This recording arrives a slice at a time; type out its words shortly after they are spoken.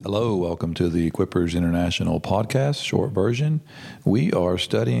Hello, welcome to the Equippers International podcast, short version. We are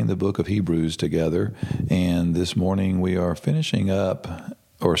studying the book of Hebrews together, and this morning we are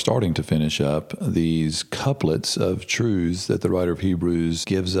starting to finish up these couplets of truths that the writer of Hebrews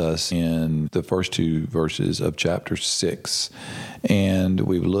gives us in the first two verses of chapter 6. And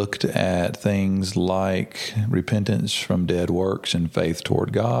we've looked at things like repentance from dead works and faith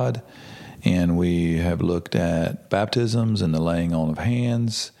toward God. And we have looked at baptisms and the laying on of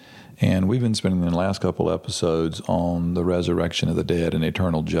hands. And we've been spending the last couple episodes on the resurrection of the dead and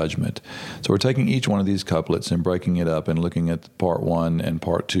eternal judgment. So we're taking each one of these couplets and breaking it up and looking at part 1 and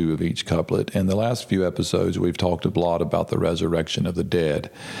part 2 of each couplet. In the last few episodes, we've talked a lot about the resurrection of the dead.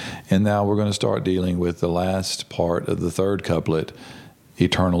 And now we're going to start dealing with the last part of the third couplet,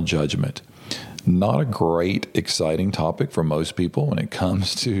 eternal judgment. Not a great, exciting topic for most people when it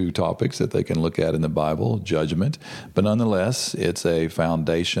comes to topics that they can look at in the Bible, judgment. But nonetheless, it's a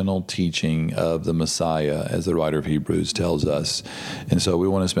foundational teaching of the Messiah, as the writer of Hebrews tells us. And so we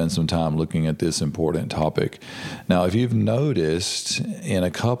want to spend some time looking at this important topic. Now, if you've noticed in a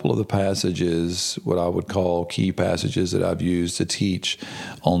couple of the passages, what I would call key passages that I've used to teach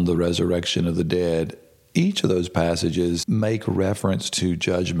on the resurrection of the dead, each of those passages make reference to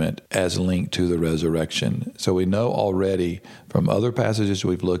judgment as linked to the resurrection. So we know already from other passages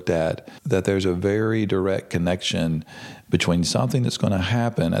we've looked at that there's a very direct connection between something that's going to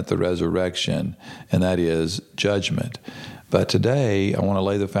happen at the resurrection, and that is judgment. But today, I want to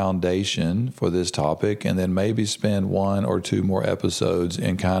lay the foundation for this topic and then maybe spend 1 or 2 more episodes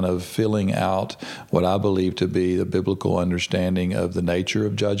in kind of filling out what I believe to be the biblical understanding of the nature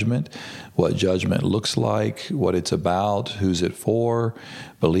of judgment, what judgment looks like, what it's about, who's it for,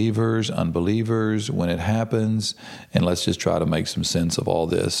 believers, unbelievers, when it happens, and let's just try to make some sense of all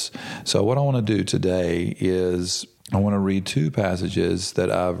this. So what I want to do today is I want to read 2 passages that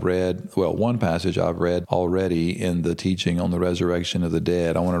I've read. Well, one passage I've read already in the teaching on the resurrection of the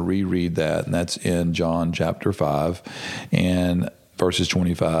dead. I want to reread that, and that's in John chapter 5 and verses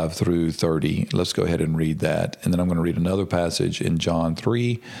 25 through 30. Let's go ahead and read that. And then I'm going to read another passage in John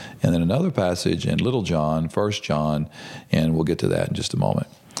 3, and then another passage in Little John, 1 John, and we'll get to that in just a moment.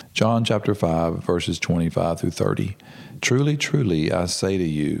 John chapter 5, verses 25 through 30. Truly, truly, I say to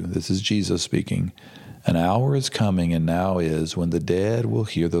you, this is Jesus speaking, an hour is coming and now is when the dead will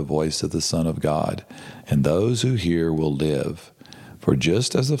hear the voice of the Son of God, and those who hear will live. For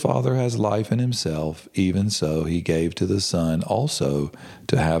just as the Father has life in himself, even so he gave to the Son also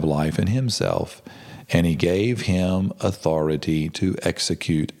to have life in himself, and he gave him authority to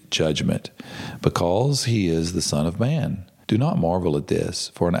execute judgment, because he is the Son of Man. Do not marvel at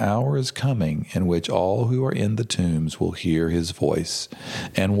this, for an hour is coming in which all who are in the tombs will hear his voice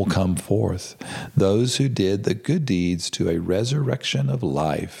and will come forth, those who did the good deeds to a resurrection of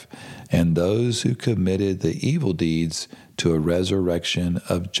life, and those who committed the evil deeds to a resurrection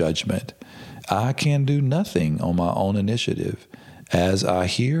of judgment. I can do nothing on my own initiative. As I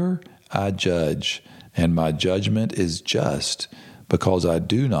hear, I judge, and my judgment is just, because I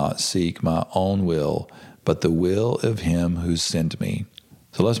do not seek my own will, but the will of him who sent me.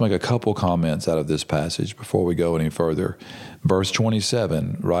 So let's make a couple comments out of this passage before we go any further. Verse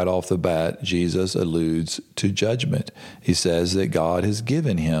 27, right off the bat, Jesus alludes to judgment. He says that God has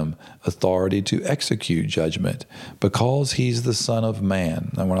given him authority to execute judgment because he's the Son of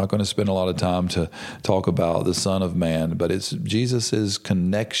Man. And we're not going to spend a lot of time to talk about the Son of Man, but it's Jesus'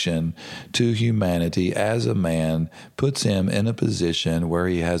 connection to humanity as a man puts him in a position where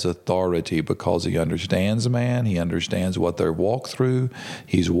he has authority because he understands man, he understands what they walk through,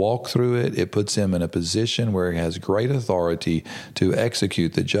 he's walked through it. It puts him in a position where he has great authority to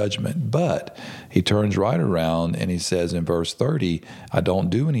execute the judgment. But he turns right around and he says in verse 30, I don't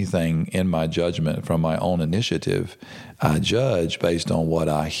do anything in my judgment from my own initiative. I judge based on what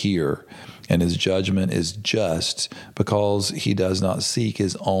I hear. And his judgment is just because he does not seek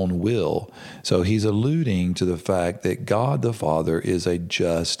his own will. So he's alluding to the fact that God the Father is a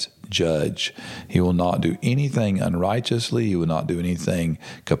just judge. He will not do anything unrighteously. He will not do anything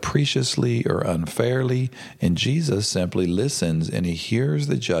capriciously or unfairly. And Jesus simply listens and he hears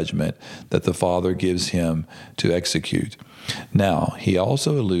the judgment that the Father gives him to execute. Now, he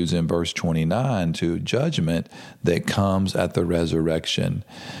also alludes in verse 29 to judgment that comes at the resurrection.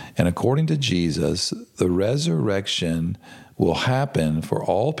 And according to Jesus, the resurrection will happen for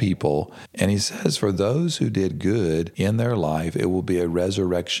all people. And he says for those who did good in their life, it will be a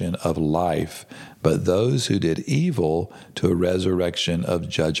resurrection of life. But those who did evil, to a resurrection of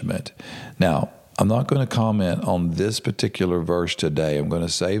judgment. Now, I'm not going to comment on this particular verse today. I'm going to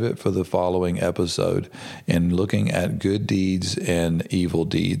save it for the following episode in looking at good deeds and evil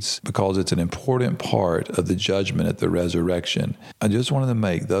deeds, because it's an important part of the judgment at the resurrection. I just wanted to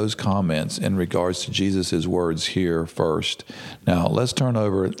make those comments in regards to Jesus' words here first. Now, let's turn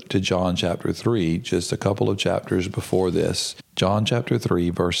over to John chapter 3, just a couple of chapters before this. John chapter 3,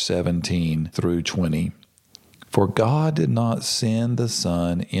 verse 17 through 20. For God did not send the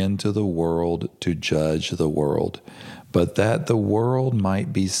Son into the world to judge the world, but that the world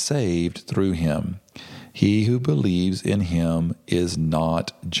might be saved through him. He who believes in him is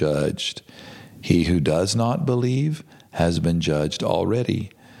not judged. He who does not believe has been judged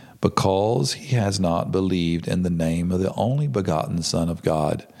already, because he has not believed in the name of the only begotten Son of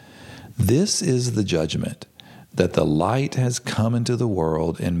God. This is the judgment, that the light has come into the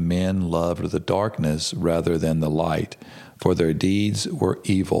world, and men loved the darkness rather than the light, for their deeds were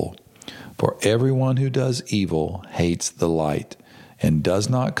evil. For everyone who does evil hates the light, and does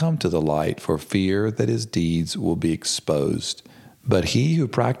not come to the light for fear that his deeds will be exposed. But he who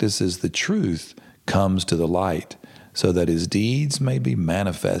practices the truth comes to the light, so that his deeds may be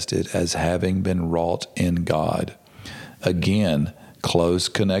manifested as having been wrought in God. Again, close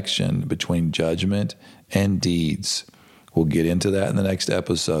connection between judgment and deeds. We'll get into that in the next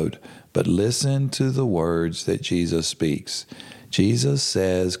episode, but listen to the words that Jesus speaks. Jesus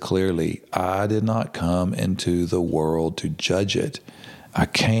says clearly, I did not come into the world to judge it. I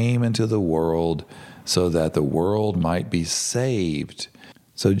came into the world so that the world might be saved.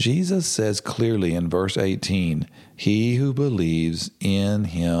 So Jesus says clearly in verse 18, he who believes in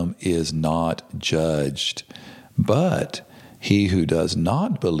him is not judged, but he who does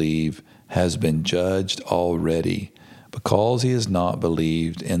not believe has been judged already, because he has not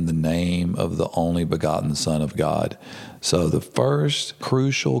believed in the name of the only begotten Son of God. So the first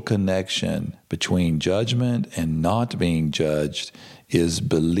crucial connection between judgment and not being judged is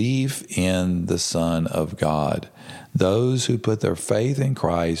belief in the Son of God. Those who put their faith in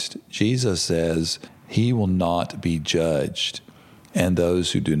Christ, Jesus says, he will not be judged. And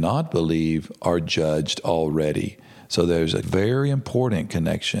those who do not believe are judged already. So there's a very important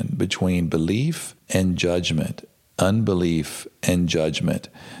connection between belief and judgment, unbelief and judgment.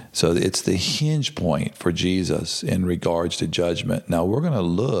 So it's the hinge point for Jesus in regards to judgment. Now we're going to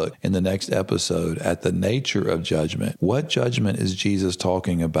look in the next episode at the nature of judgment. What judgment is Jesus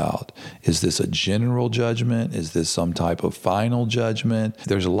talking about? Is this a general judgment? Is this some type of final judgment?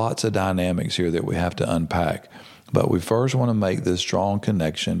 There's lots of dynamics here that we have to unpack. But we first want to make this strong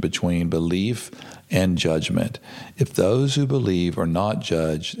connection between belief and judgment. If those who believe are not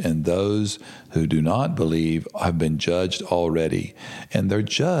judged, and those who do not believe have been judged already, and they're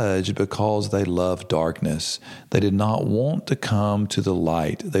judged because they love darkness. They did not want to come to the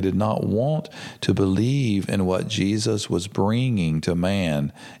light. They did not want to believe in what Jesus was bringing to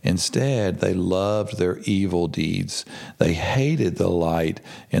man. Instead, they loved their evil deeds. They hated the light,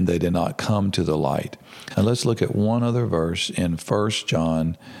 and they did not come to the light. And let's look at one other verse in 1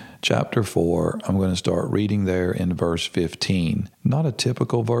 John chapter 4. I'm going to start reading there in verse 15. Not a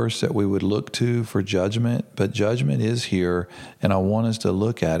typical verse that we would look to for judgment, but judgment is here, and I want us to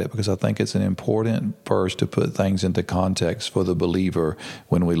look at it because I think it's an important verse to put things into context for the believer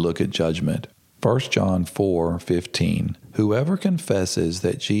when we look at judgment. 1 John 4:15. Whoever confesses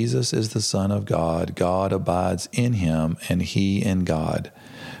that Jesus is the Son of God, God abides in him, and he in God.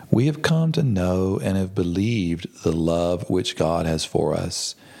 We have come to know and have believed the love which God has for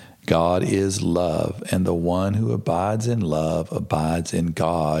us. God is love, and the one who abides in love abides in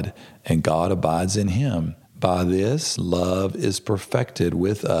God, and God abides in him. By this, love is perfected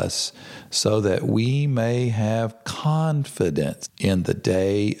with us, so that we may have confidence in the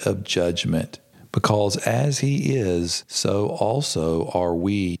day of judgment. Because as he is, so also are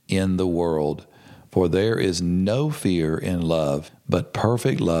we in the world. For there is no fear in love, but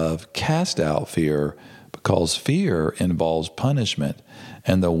perfect love casts out fear, because fear involves punishment,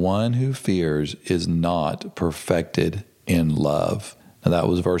 and the one who fears is not perfected in love. Now that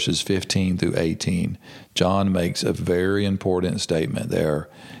was verses 15 through 18. John makes a very important statement there.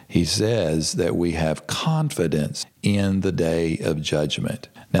 He says that we have confidence in the day of judgment.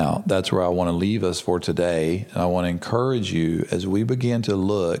 Now, that's where I want to leave us for today. And I want to encourage you as we begin to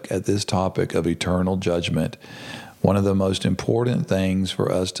look at this topic of eternal judgment. One of the most important things for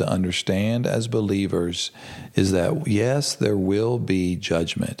us to understand as believers is that, yes, there will be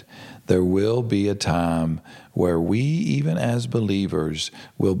judgment. There will be a time where we, even as believers,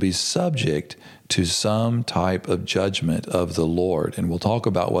 will be subject to some type of judgment of the Lord. And we'll talk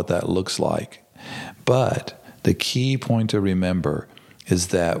about what that looks like. But the key point to remember is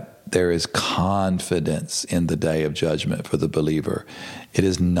that there is confidence in the day of judgment for the believer. It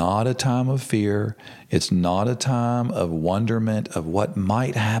is not a time of fear. It's not a time of wonderment of what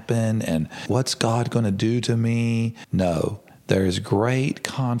might happen and what's God going to do to me. No, there is great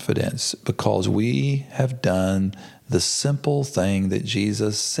confidence because we have done the simple thing that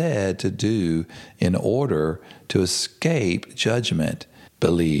Jesus said to do in order to escape judgment.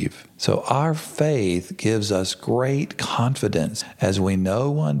 Believe. So our faith gives us great confidence as we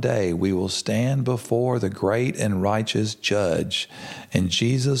know one day we will stand before the great and righteous judge, and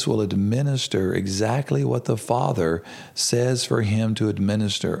Jesus will administer exactly what the Father says for him to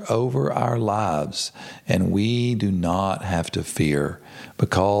administer over our lives, and we do not have to fear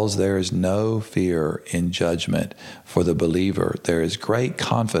because there is no fear in judgment for the believer. There is great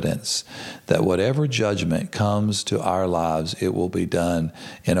confidence that whatever judgment comes to our lives, it will be done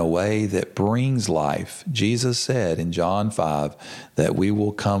in a way that brings life. Jesus said in John 5 that we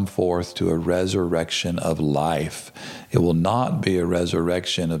will come forth to a resurrection of life. It will not be a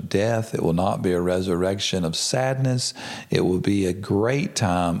resurrection of death. It will not be a resurrection of sadness. It will be a great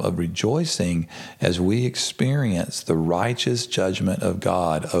time of rejoicing as we experience the righteous judgment of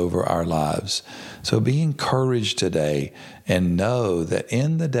God over our lives. So be encouraged today and know that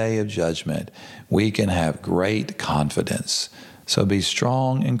in the day of judgment, we can have great confidence. So be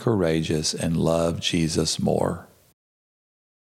strong and courageous and love Jesus more.